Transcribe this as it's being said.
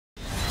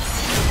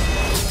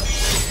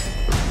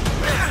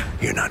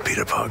You're not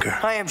Peter Parker.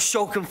 I am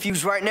so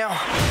confused right now.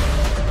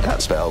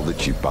 That spell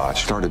that you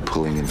botched started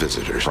pulling in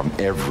visitors from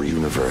every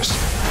universe.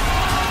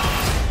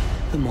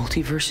 The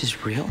multiverse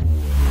is real?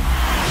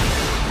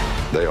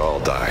 They all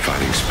die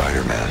fighting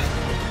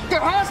Spider-Man. There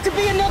has to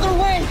be another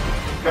way!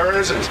 There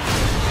isn't.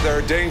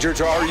 They're a danger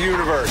to our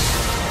universe.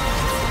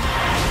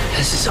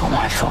 This is all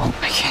my fault.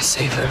 I can't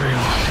save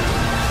everyone.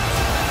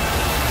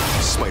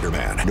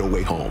 Spider-Man, No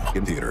Way Home.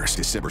 In theaters,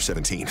 December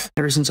 17th.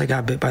 Ever since I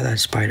got bit by that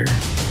spider,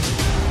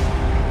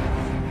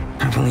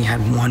 I've only had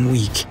 1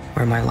 week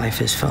where my life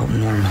has felt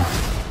normal.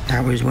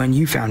 That was when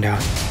you found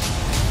out.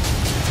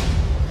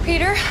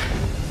 Peter?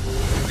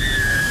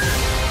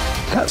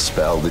 That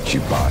spell that you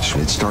botched,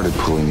 it started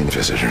pulling in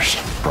visitors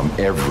from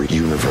every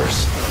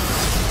universe.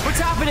 What's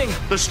happening?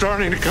 They're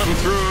starting to come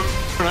through,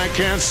 and I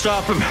can't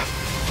stop them.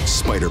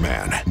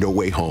 Spider-Man, No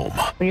Way Home.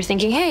 When you're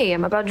thinking, hey,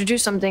 I'm about to do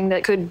something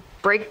that could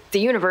break the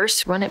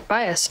universe, run it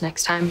by us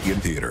next time. In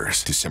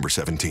theaters, December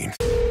 17th.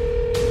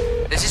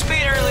 This is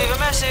Peter. Leave a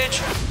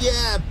message.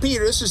 Yeah,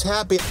 Peter, this is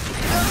Happy.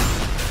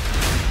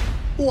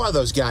 Who are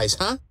those guys,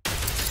 huh?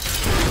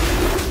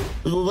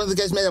 One of the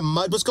guys made of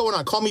mud? What's going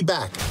on? Call me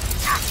back.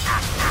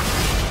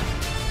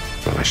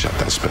 When I shut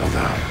that spell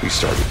down, we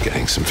started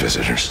getting some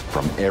visitors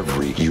from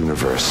every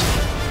universe.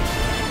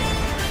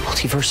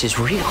 Multiverse is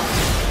real.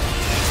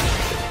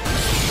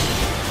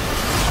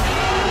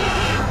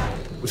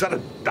 Was that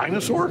a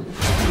dinosaur?